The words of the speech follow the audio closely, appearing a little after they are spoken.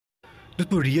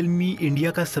दोस्तों Realme India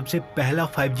का सबसे पहला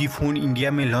 5G फ़ोन इंडिया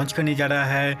में लॉन्च करने जा रहा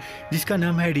है, जिसका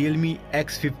नाम है Realme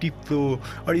X50 Pro।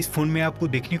 और इस फ़ोन में आपको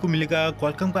देखने को मिलेगा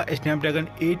क्वालकॉम का Snapdragon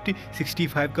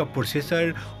 865 का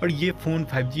प्रोसेसर। और ये फ़ोन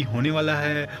 5G होने वाला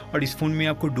है और इस फ़ोन में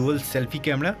आपको डुअल सेल्फी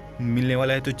कैमरा मिलने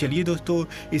वाला है। तो चलिए दोस्तों,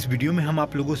 इस वीडियो में हम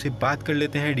आप लोगों से बात कर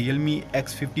लेते हैं Realme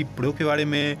X50 Pro के बारे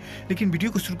में। लेकिन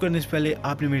वीडियो को शुरू करने से पहले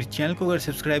आपने मेरे चैनल को अगर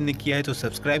सब्सक्राइब नहीं किया है तो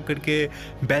सब्सक्राइब करके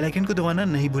बेल आइकन को दबाना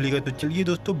नहीं भूलिएगा। तो चलिए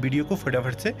दोस्तों, वीडियो को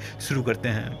फटाफट से शुरू करते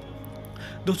हैं।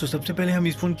 दोस्तों सबसे पहले हम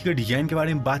इस फ़ोन की डिज़ाइन के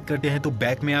बारे में बात करते हैं। तो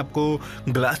बैक में आपको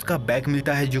ग्लास का बैक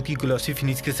मिलता है जो कि ग्लॉसी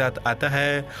फिनिश के साथ आता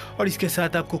है। और इसके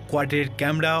साथ आपको क्वाड्रेट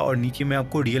कैमरा और नीचे में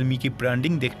आपको Realme की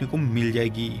ब्रांडिंग देखने को मिल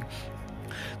जाएगी।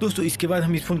 दोस्तों इसके बाद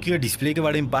हम इस फ़ोन की डिस्प्ले के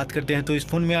बारे में बात करते हैं। तो इस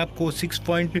फ़ोन में आपको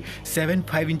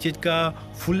 6.75 इंचेस का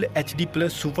full HD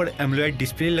plus super AMOLED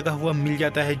display लगा हुआ मिल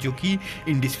जाता है, जो कि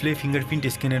इन डिस्प्ले फिंगरप्रिंट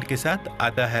स्कैनर के साथ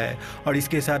आता है। और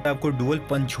इसके साथ आपको dual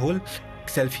punch hole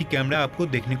selfie camera आपको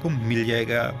देखने को मिल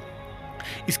जाएगा।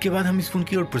 इसके बाद हम इस फ़ोन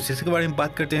की और प्रोसेसर के बारे में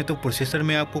बात करते हैं। तो प्रोसेसर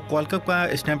में आपको क्वालकॉम का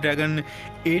स्नैपड्रैगन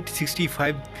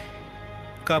 865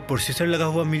 का प्रोसेसर लगा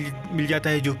हुआ मिल जाता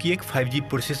है, जो कि एक 5G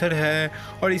प्रोसेसर है।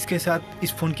 और इसके साथ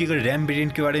इस फ़ोन की अगर रैम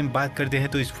वेरिएंट के बारे में बात करते हैं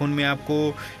तो इस फ़ोन में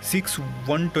आपको 6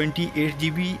 128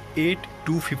 GB, 8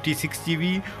 256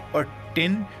 GB और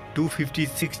 10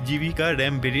 256 GB का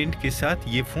रैम वेरिएंट के साथ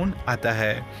ये फ़ोन आता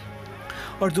है।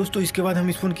 और दोस्तों इसके बाद हम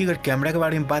इस फ़ोन की अगर कैमरा के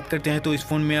बारे में बात करते हैं तो इस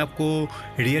फ़ोन में आपको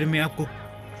रियर में आपको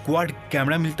क्वाड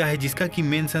कैमरा मिलता है, जिसका कि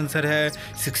मेन सेंसर है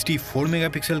 64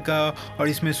 मेगापिक्सल का। और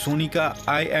इसमें सोनी का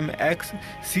IMX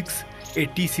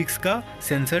 686 का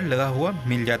सेंसर लगा हुआ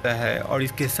मिल जाता है। और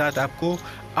इसके साथ आपको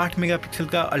 8 मेगापिक्सल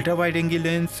का अल्ट्रा वाइड एंगल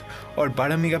लेंस और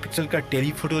 12 मेगापिक्सल का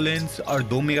टेलीफोटो लेंस और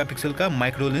 2 मेगापिक्सल का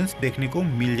माइक्रो लेंस देखने को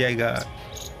मिल जाएगा।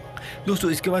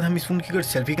 दोस्तों इसके बाद हम इस फ़ोन की अगर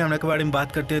सेल्फी कैमरा के बारे में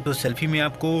बात करते हैं तो सेल्फी में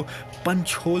आपको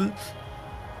पंच होल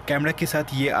कैमरा के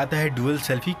साथ ये आता है, डुअल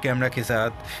सेल्फी कैमरा के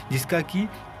साथ,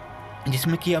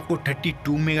 जिसमें कि आपको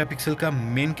 32 मेगापिक्सल का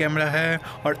मेन कैमरा है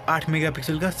और 8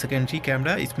 मेगापिक्सल का सेकेंडरी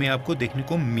कैमरा इसमें आपको देखने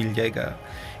को मिल जाएगा।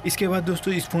 इसके बाद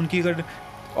दोस्तों इस फ़ोन की अगर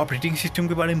ऑपरेटिंग सिस्टम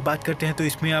के बारे में बात करते हैं तो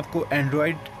इसमें आपको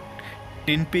एंड्रॉयड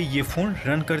 10 पे ये फ़ोन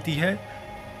रन करती है।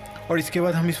 और इसके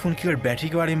बाद हम इस फ़ोन की अगर बैटरी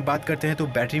के बारे में बात करते हैं तो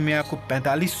बैटरी में आपको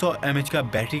 4500 mAh का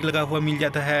बैटरी लगा हुआ मिल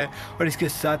जाता है। और इसके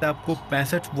साथ आपको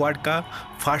 65 वाट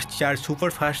का सुपर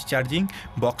फास्ट चार्जिंग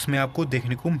बॉक्स में आपको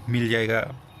देखने को मिल जाएगा।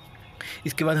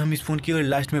 इसके बाद हम इस फ़ोन की अगर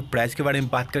लास्ट में प्राइस के बारे में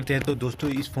बात करते हैं तो दोस्तों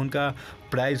इस फ़ोन का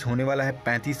प्राइस होने वाला है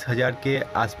 35,000 के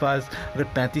आसपास। अगर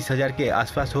 35,000 के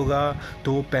आसपास होगा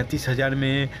तो 35,000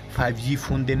 में 5G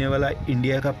फ़ोन देने वाला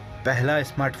इंडिया का पहला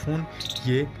स्मार्टफोन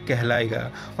ये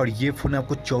कहलाएगा। और ये फ़ोन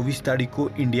आपको 24 तारीख को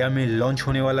इंडिया में लॉन्च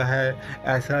होने वाला है,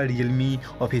 ऐसा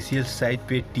Realme ऑफिशियल साइट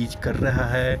पे टीच कर रहा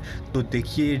है। तो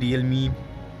देखिए Realme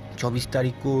 24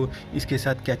 तारीख को इसके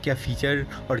साथ क्या क्या फ़ीचर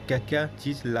और क्या क्या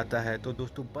चीज़ लाता है। तो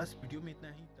दोस्तों बस वीडियो में इतना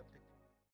ही।